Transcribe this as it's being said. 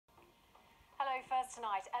First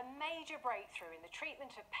tonight, a major breakthrough in the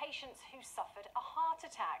treatment of patients who suffered a heart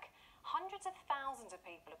attack. Hundreds of thousands of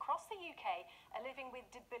people across the UK are living with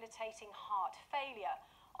debilitating heart failure.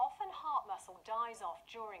 Often heart muscle dies off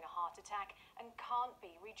during a heart attack and can't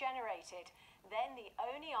be regenerated. Then the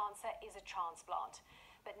only answer is a transplant.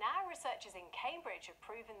 But now researchers in Cambridge have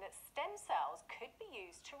proven that stem cells could be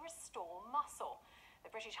used to restore muscle. The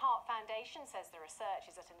British Heart Foundation says the research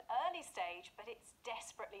is at an early stage, but it's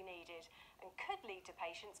desperately needed and could lead to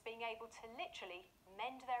patients being able to literally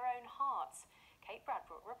mend their own hearts. Kate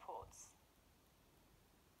Bradbrook reports.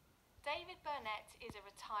 David Burnett is a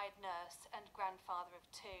retired nurse and grandfather of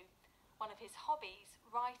two. One of his hobbies,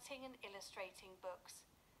 writing and illustrating books.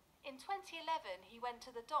 In 2011, he went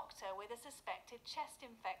to the doctor with a suspected chest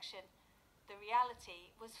infection. The reality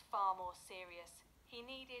was far more serious. He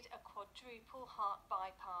needed a quadruple heart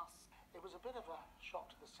bypass. It was a bit of a shock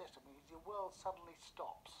to the system. Your world suddenly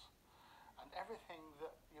stops, and everything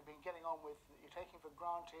that you've been getting on with, that you're taking for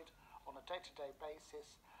granted on a day-to-day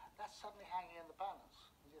basis, that's suddenly hanging in the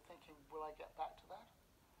balance. And you're thinking, will I get back to that,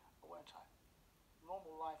 or won't I?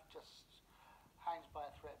 Normal life just hangs by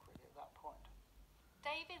a thread, really, at that point.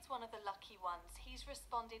 David's one of the lucky ones. He's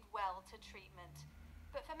responded well to treatment.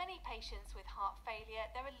 But for many patients with heart failure,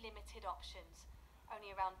 there are limited options.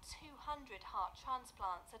 Only around 200 heart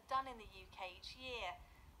transplants are done in the UK each year,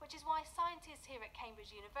 which is why scientists here at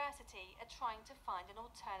Cambridge University are trying to find an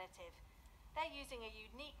alternative. They're using a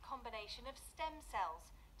unique combination of stem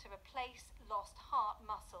cells to replace lost heart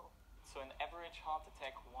muscle. So an average heart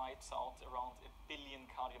attack wipes out around 1 billion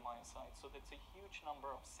cardiomyocytes. So that's a huge number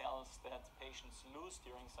of cells that patients lose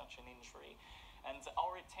during such an injury. And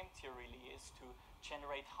our attempt here really is to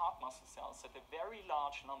generate heart muscle cells at a very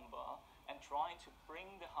large number and try to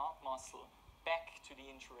bring the heart muscle back to the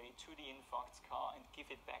injury, to the infarct scar, and give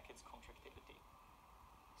it back its contractility.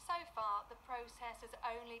 So far, the process has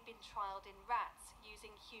only been trialled in rats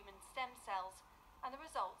using human stem cells, and the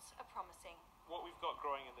results are promising. What we've got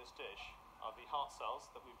growing in this dish are the heart cells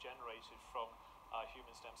that we've generated from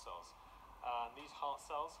human stem cells. These heart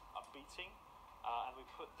cells are beating, and we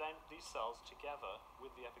put these cells together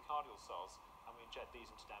with the epicardial cells, and we inject these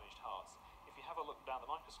into damaged hearts. If you have a look down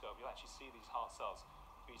the microscope, you'll actually see these heart cells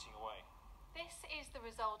beating away. This is the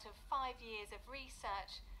result of 5 years of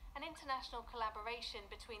research, an international collaboration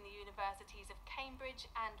between the universities of Cambridge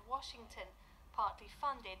and Washington, partly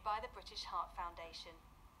funded by the British Heart Foundation.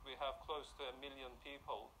 We have close to 1 million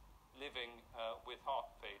people living with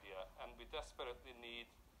heart failure, and we desperately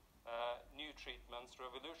need new treatments,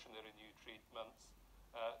 revolutionary new treatments,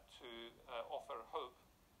 to offer hope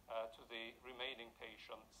to the remaining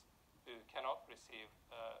patients who cannot receive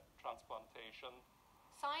transplantation.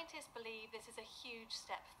 Scientists believe this is a huge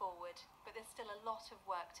step forward, but there's still a lot of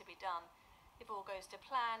work to be done. If all goes to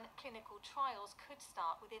plan, clinical trials could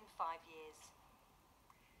start within 5 years.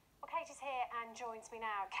 Well, Kate is here and joins me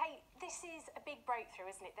now. Kate, this is a big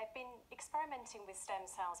breakthrough, isn't it? They've been experimenting with stem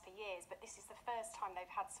cells for years, but this is the first time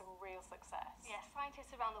they've had some real success. Yes,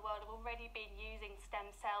 scientists around the world have already been using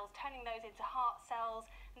stem cells, turning those into heart cells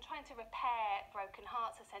and trying to repair broken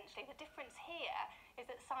hearts, essentially. The difference here is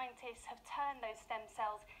that scientists have turned those stem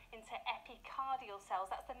cells into epicardial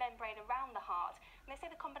cells. That's the membrane around the heart. And they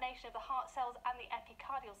say the combination of the heart cells and the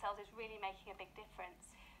epicardial cells is really making a big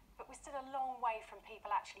difference. But we're still a long way from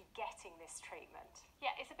people actually getting this treatment.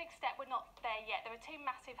 Yeah, it's a big step. We're not there yet. There are two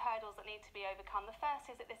massive hurdles that need to be overcome. The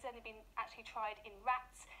first is that this has only been actually tried in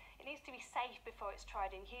rats. It needs to be safe before it's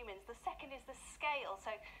tried in humans. The second is the scale.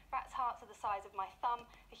 So rats' hearts are the size of my thumb.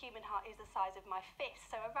 A human heart is the size of my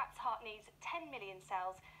fist. So a rat's heart needs 10 million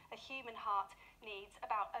cells. A human heart needs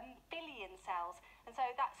about 1 billion cells. And so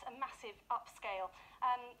that's a massive upscale.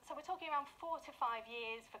 So we're talking around 4 to 5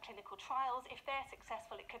 years for clinical trials. If they're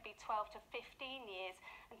successful, it could be 12 to 15 years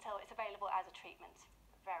until it's available as a treatment.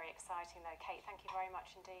 Very exciting though, Kate. Thank you very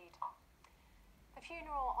much indeed. The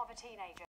funeral of a teenager